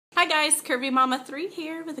guys, Curvy Mama 3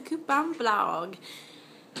 here with a coupon vlog.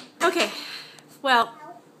 Okay, well,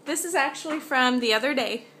 this is actually from the other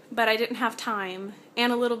day, but I didn't have time,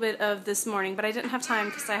 and a little bit of this morning, but I didn't have time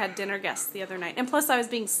because I had dinner guests the other night, and plus I was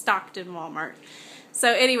being stalked in Walmart.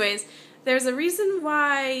 So anyways, there's a reason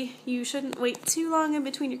why you shouldn't wait too long in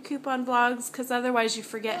between your coupon vlogs, because otherwise you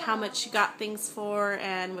forget how much you got things for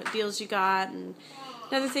and what deals you got, and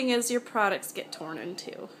another thing is your products get torn in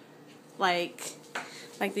two. Like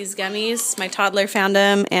these gummies, my toddler found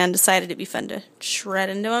them and decided it'd be fun to shred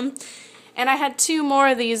into them. And I had 2 more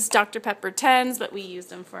of these Dr. Pepper 10s, but we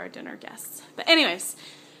used them for our dinner guests. But anyways,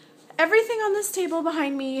 everything on this table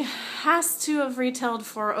behind me has to have retailed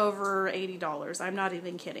for over $80. I'm not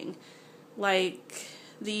even kidding. Like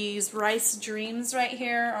these Rice Dreams right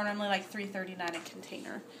here are normally like $3.39 a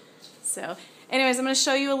container. So anyways, I'm going to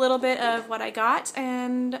show you a little bit of what I got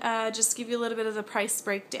and just give you a little bit of the price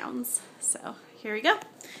breakdowns. So here we go.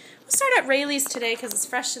 We'll start at Raleys today because it's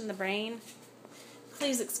fresh in the brain.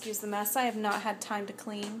 Please excuse the mess. I have not had time to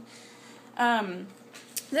clean.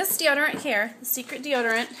 This deodorant here, the Secret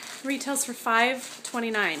deodorant, retails for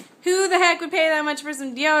 $5.29. Who the heck would pay that much for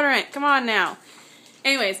some deodorant? Come on now.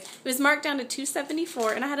 Anyways, it was marked down to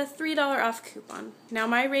 $2.74, and I had a $3 off coupon. Now,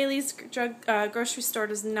 my Raleys grocery store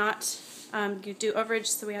does not do overage,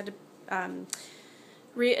 so we had to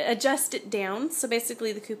readjust it down. So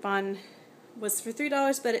basically, the coupon was for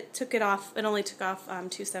 $3, but it took it off. It only took off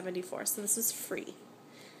 $2.74, so this was free.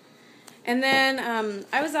 And then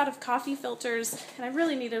I was out of coffee filters, and I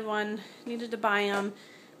really needed one. Needed to buy them.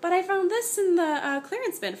 But I found this in the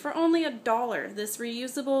clearance bin for only $1, this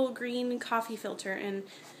reusable green coffee filter, and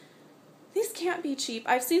these can't be cheap.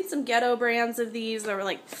 I've seen some ghetto brands of these that were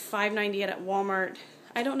like $5.98 at Walmart.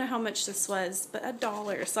 I don't know how much this was, but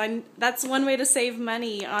 $1. So that's one way to save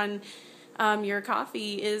money on your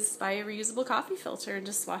coffee is buy a reusable coffee filter and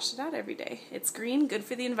just wash it out every day. It's green, good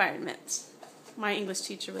for the environment. My English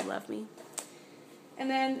teacher would love me. And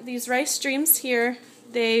then these Rice Dreams here,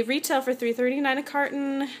 they retail for $3.39 a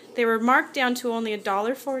carton. They were marked down to only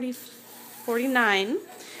 $1.49.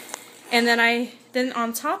 And then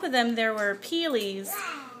on top of them there were peelies,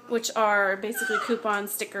 which are basically coupon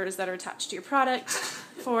stickers that are attached to your product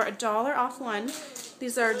for $1 off one.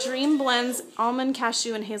 These are Dream Blends, almond,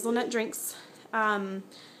 cashew, and hazelnut drinks. So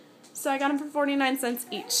I got them for 49 cents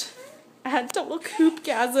each. I had double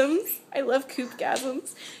coopgasms. I love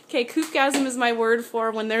coopgasms. Okay, coopgasm is my word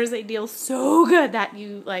for when there's a deal so good that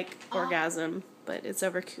you like orgasm, but it's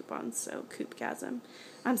over coupons, so coopgasm.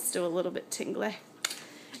 I'm still a little bit tingly.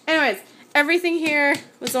 Anyways, everything here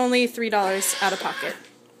was only $3 out of pocket.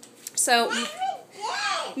 So,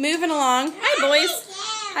 moving along. Hi, boys.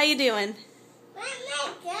 How you doing?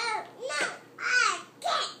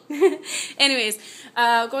 Anyways,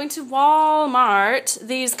 going to Walmart,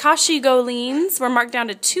 these Kashi Goleans were marked down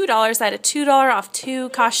to $2. I had a $2 off 2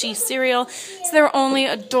 Kashi cereal, so they were only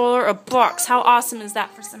 $1 a box. How awesome is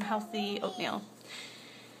that for some healthy oatmeal?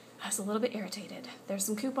 I was a little bit irritated. There's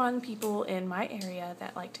some coupon people in my area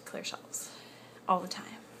that like to clear shelves all the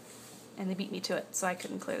time, and they beat me to it, so I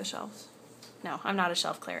couldn't clear the shelves. No, I'm not a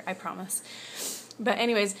shelf clearer, I promise. But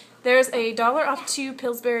anyways, there's a $1 off 2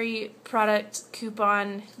 Pillsbury product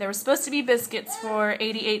coupon. There were supposed to be biscuits for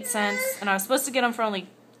 88 cents, and I was supposed to get them for only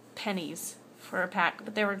pennies for a pack,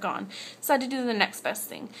 but they were gone. So I had to do the next best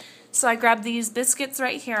thing. So I grabbed these biscuits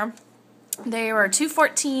right here. They were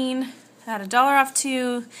 $2.14. I had $1 off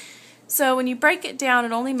 2. So when you break it down,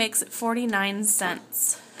 it only makes it 49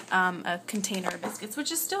 cents a container of biscuits,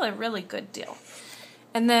 which is still a really good deal.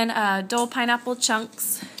 And then Dole Pineapple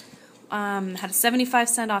Chunks. Had a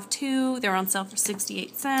 75-cent off 2. They were on sale for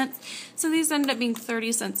 68 cents. So these ended up being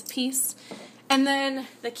 30 cents a piece. And then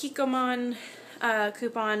the Kikkoman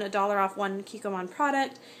coupon, $1 off 1 Kikkoman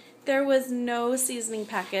product. There was no seasoning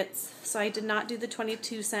packets, so I did not do the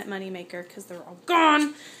 22-cent moneymaker because they're all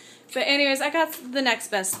gone. But anyways, I got the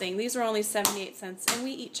next best thing. These were only 78 cents, and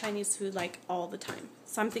we eat Chinese food like all the time.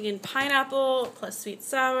 So I'm thinking pineapple plus sweet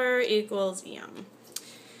sour equals yum.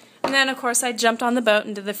 And then, of course, I jumped on the boat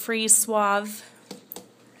and did the free Suave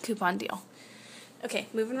coupon deal. Okay,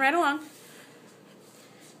 moving right along.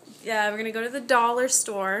 We're going to go to the dollar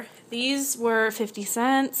store. These were 50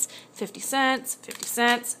 cents, 50 cents, 50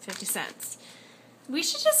 cents, 50 cents. We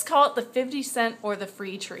should just call it the 50-cent or the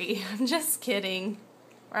free tree. I'm just kidding.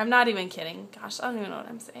 Or I'm not even kidding. Gosh, I don't even know what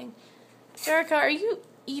I'm saying. Erica, are you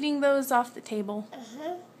eating those off the table?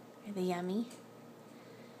 Uh-huh. Are they yummy?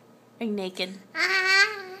 Are you naked?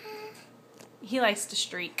 He likes to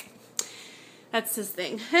streak. That's his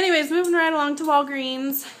thing. Anyways, moving right along to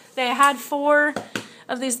Walgreens. They had 4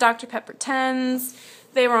 of these Dr. Pepper 10s.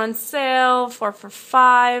 They were on sale, 4 for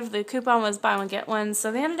 $5. The coupon was buy one, get one,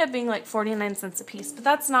 so they ended up being like 49 cents a piece, but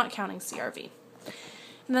that's not counting CRV.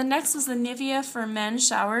 And then next was the Nivea for Men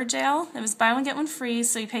Shower Gel. It was buy one, get one free,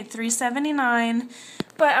 so you paid $3.79,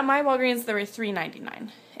 but at my Walgreens they were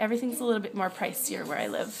 $3.99. Everything's a little bit more pricier where I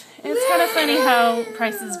live. And it's kind of funny how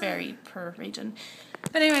prices vary per region.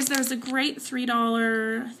 But anyways, there was a great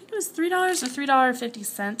 $3, I think it was $3 or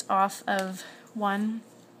 $3.50 off of one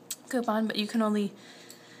coupon, but you can only,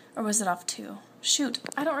 or was it off two? Shoot,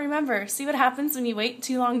 I don't remember. See what happens when you wait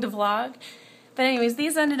too long to vlog? But anyways,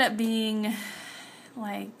 these ended up being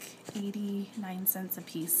like 89 cents a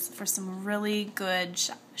piece for some really good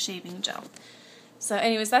shaving gel. So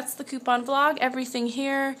anyways, that's the coupon vlog. Everything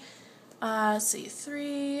here. See,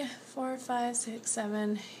 3, 4, 5, 6, 7, 8,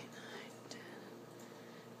 9, 10.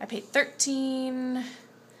 I paid 13,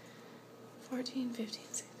 14, 15,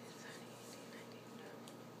 16, 17, 18,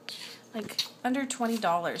 19, 20. Like under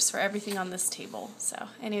 $20 for everything on this table. So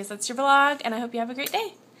anyways, that's your vlog, and I hope you have a great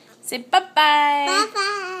day. Say bye-bye.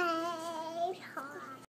 Bye-bye.